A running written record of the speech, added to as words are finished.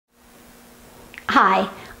Hi,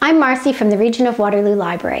 I'm Marci from the Region of Waterloo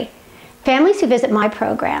Library. Families who visit my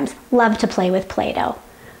programs love to play with Play-Doh.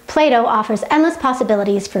 Play-Doh offers endless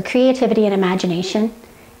possibilities for creativity and imagination.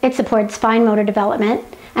 It supports fine motor development,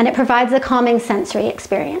 and it provides a calming sensory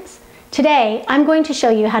experience. Today, I'm going to show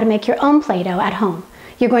you how to make your own Play-Doh at home.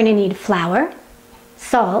 You're going to need flour,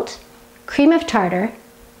 salt, cream of tartar,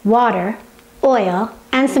 water, oil,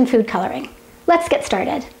 and some food coloring. Let's get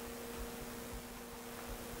started.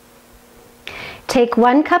 Take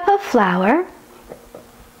 1 cup of flour,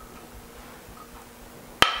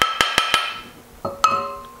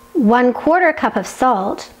 1/4 cup of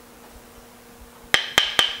salt,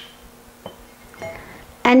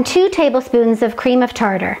 and 2 tablespoons of cream of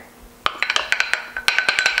tartar,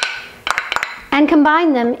 and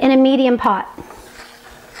combine them in a medium pot.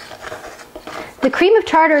 The cream of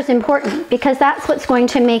tartar is important because that's what's going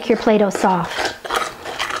to make your Play-Doh soft.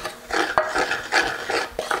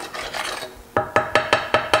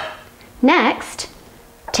 Next,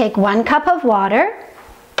 take 1 cup of water,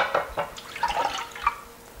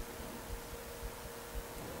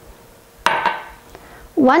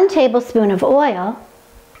 one tablespoon of oil,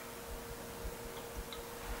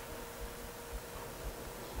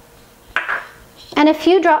 and a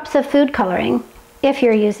few drops of food coloring if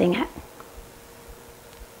you're using it.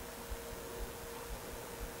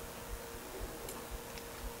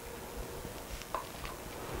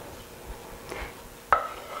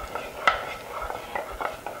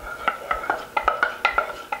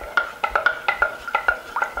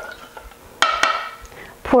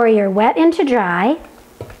 Pour your wet into dry,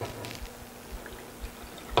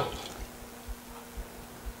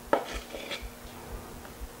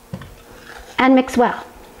 and mix well.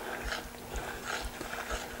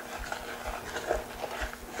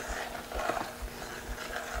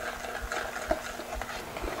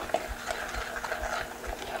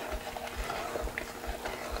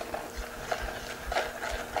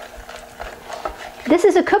 This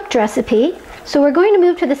is a cooked recipe, so we're going to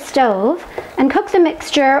move to the stove and cook the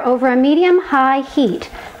mixture over a medium-high heat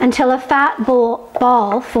until a fat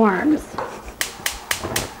ball forms.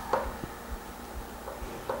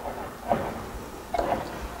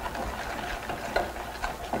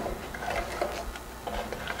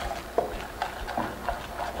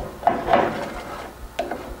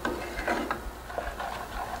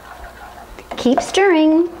 Keep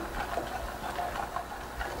stirring.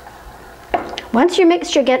 Once your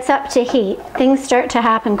mixture gets up to heat, things start to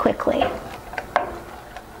happen quickly.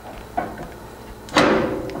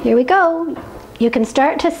 Here we go. You can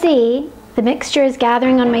start to see the mixture is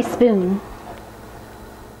gathering on my spoon.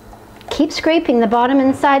 Keep scraping the bottom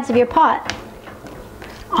and sides of your pot.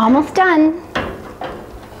 Almost done.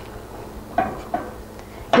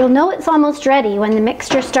 You'll know it's almost ready when the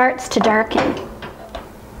mixture starts to darken.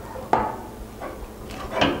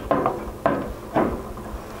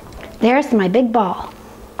 There's my big ball.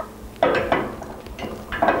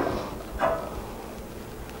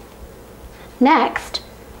 Next,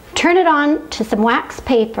 turn it on to some wax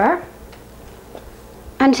paper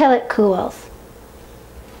until it cools.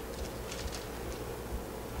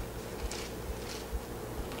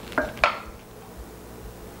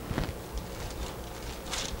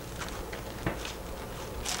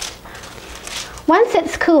 Once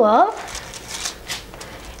it's cool,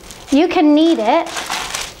 you can knead it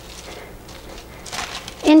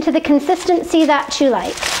into the consistency that you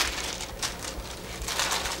like.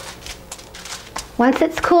 Once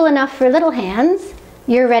it's cool enough for little hands,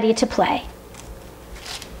 you're ready to play.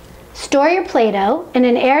 Store your Play-Doh in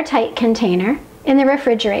an airtight container in the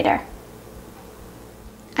refrigerator.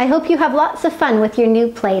 I hope you have lots of fun with your new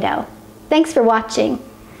Play-Doh. Thanks for watching.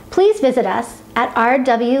 Please visit us at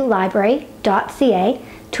rwlibrary.ca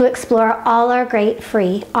to explore all our great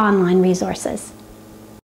free online resources.